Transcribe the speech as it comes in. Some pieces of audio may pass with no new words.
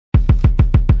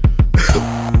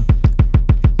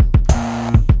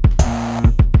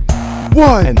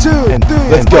1, 2, 3,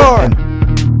 let's go.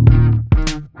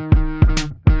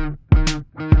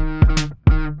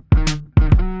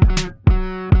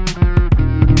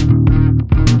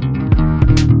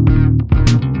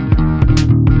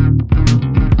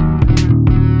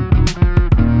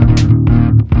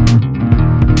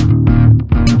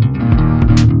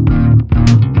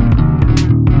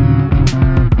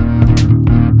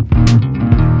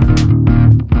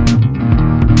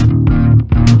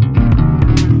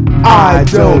 I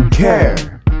don't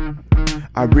care.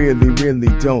 I really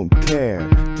don't care.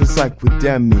 Just like with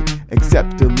Demi,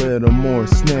 except a little more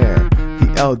snare.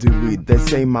 The elderly, they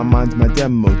say my mind's my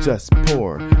demo, just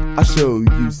pour. I'll show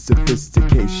you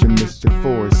sophistication, Mr.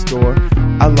 Fourscore.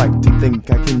 I like to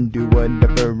think I can do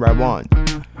whatever I want.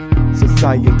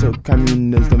 Societal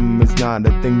communism is not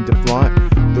a thing to flaunt.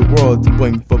 The world's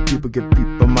blameful, people give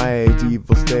people my age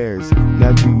evil stares.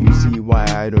 Now do you see why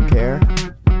I don't care?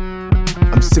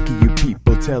 I'm sick of you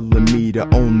people telling me to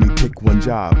only pick one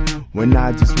job, when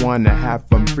I just wanna have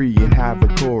fun free and have a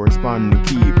corresponding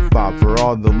key fob for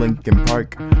all the Linkin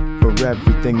Park, for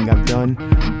everything I've done.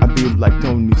 I'd be like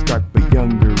Tony Stark but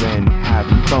younger and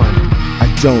having fun. I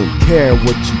don't care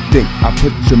what you think, I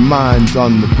put your minds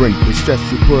on the brink. The stress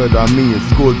you put on me in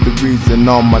school's the reason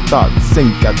all my thoughts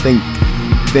sink, I think.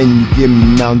 Then you give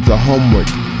me mounds of homework,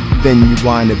 then you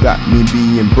whine about me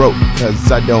being broke,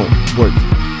 cause I don't work.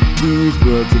 These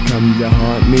words will come to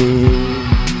haunt me,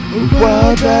 a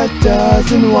world that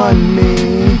doesn't want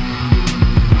me,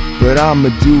 but I'ma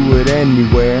do it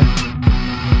anywhere,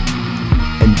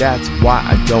 and that's why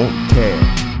I don't care.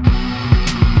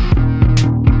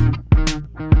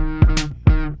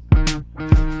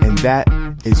 And that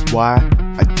is why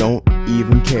I don't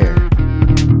even care.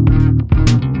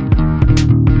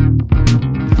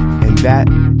 And that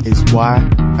is why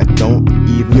I don't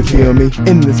even You feel me?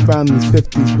 In this roundless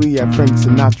 50s, we have Frank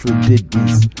Sinatra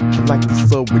ditties. I like to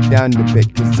slow it down a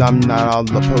bit, cause I'm not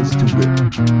all opposed to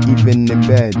it. Even in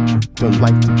bed, don't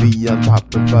like to be on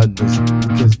top of others,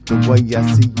 because the way I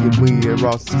see you, we are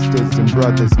all sisters and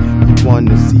brothers. You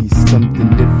wanna see something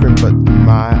different, but through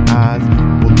my eyes,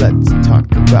 well, let's talk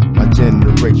about my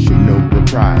generation, no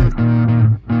reprise.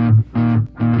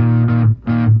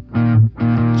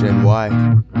 Gen Y.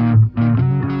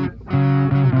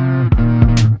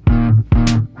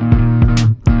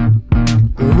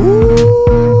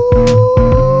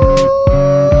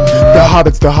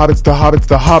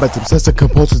 The hobbits, obsessive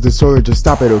compulsive disorder, just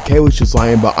stop it, okay? We just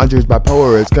lying about Andres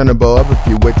bipolar, it's gonna blow up if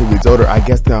you wait till he's older. I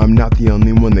guess now I'm not the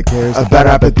only one that cares about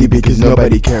apathy, because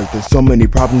nobody cares. There's so many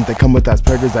problems that come with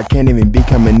Asperger's, I can't even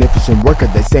become an efficient worker.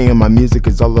 They say my music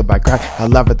is all about crack, I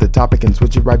laugh at the topic and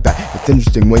switch it right back. It's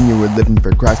interesting when you were living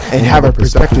for Christ, and have a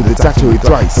perspective that's actually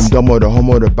thrice. From domo to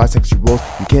homo to bisexuals,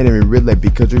 you can't even relate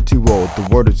because you're too old. The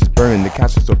world is just burning, the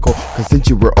cash is so cold, cause since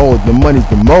you were old, the money's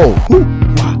been mold.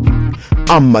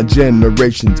 I'm my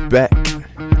generation's back,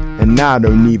 and I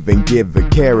don't even give a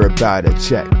care about a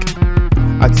check.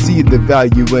 I'd see the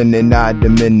value in an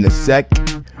item in a sec,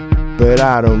 but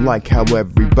I don't like how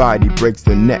everybody breaks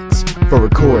their necks for a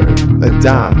quarter, a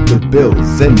dime, the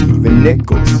bills, and even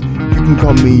nickels. You can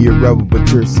call me a rebel,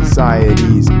 but your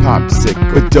society's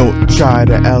popsicle. But don't try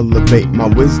to elevate my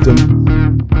wisdom,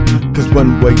 cause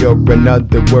one way or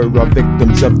another we're all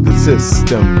victims of the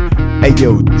system.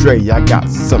 Ayo Dre, I got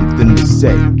something to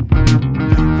say.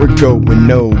 We're going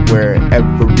nowhere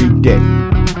every day.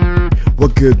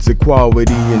 What good's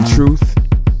equality and truth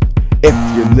if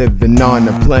you're living on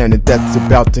a planet that's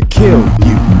about to kill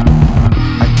you?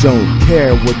 I don't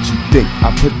care what you think,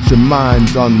 I put your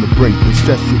minds on the brink. The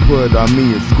stress you put on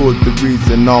me in school's the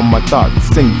reason all my thoughts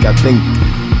sink, I think.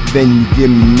 Then you give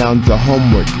me mounds of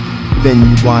homework, then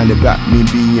you whine about me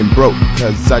being broke,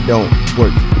 cause I don't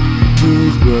work.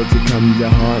 These words will come to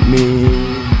haunt me,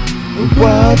 a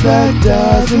world that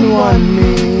doesn't want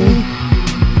me,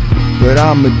 but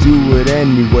I'ma do it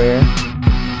anywhere,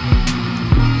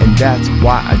 and that's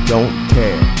why I don't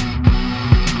care.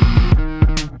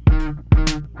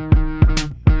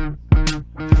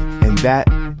 And that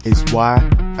is why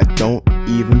I don't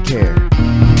even care.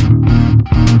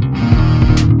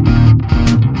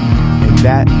 And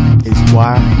that is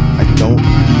why I don't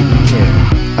even care.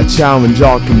 I challenge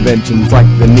all conventions, like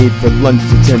the need for lunch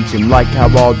detention, like how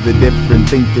all the different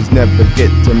thinkers never get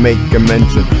to make a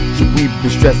mention. Should we be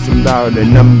stressing about a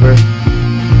number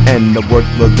and the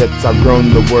workload that's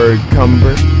outgrown the word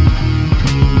cumber?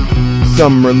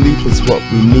 Some relief is what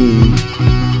we need.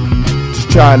 Just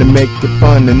try to make it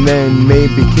fun, and then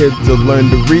maybe kids will learn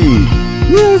to read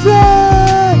music.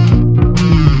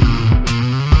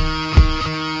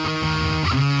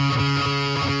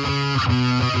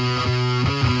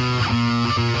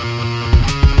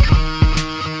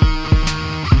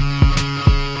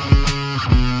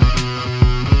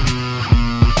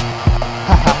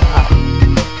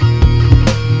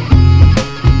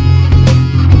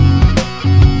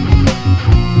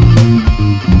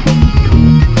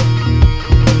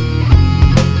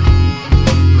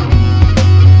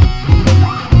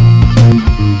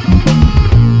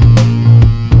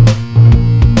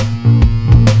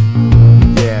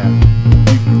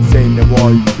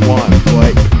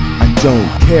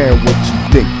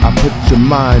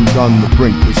 mind's on the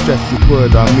brink. The stress you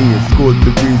put on me is school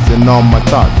degrees and all my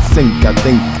thoughts sink, I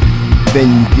think.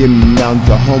 Then you give me mounds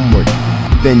of homework.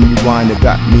 Then you wind up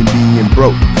got me being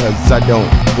broke, cause I don't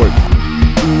work.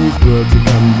 These words will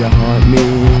come to haunt me,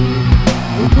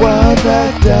 a world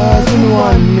that doesn't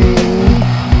want me.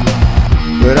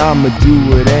 But I'ma do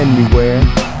it anywhere,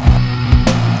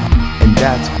 and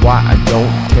that's why I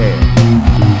don't care.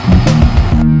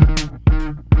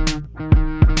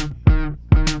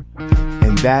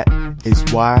 And that is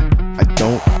why I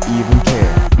don't even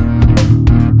care.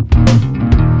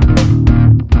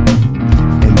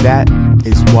 And that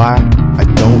is why I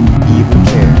don't even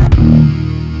care.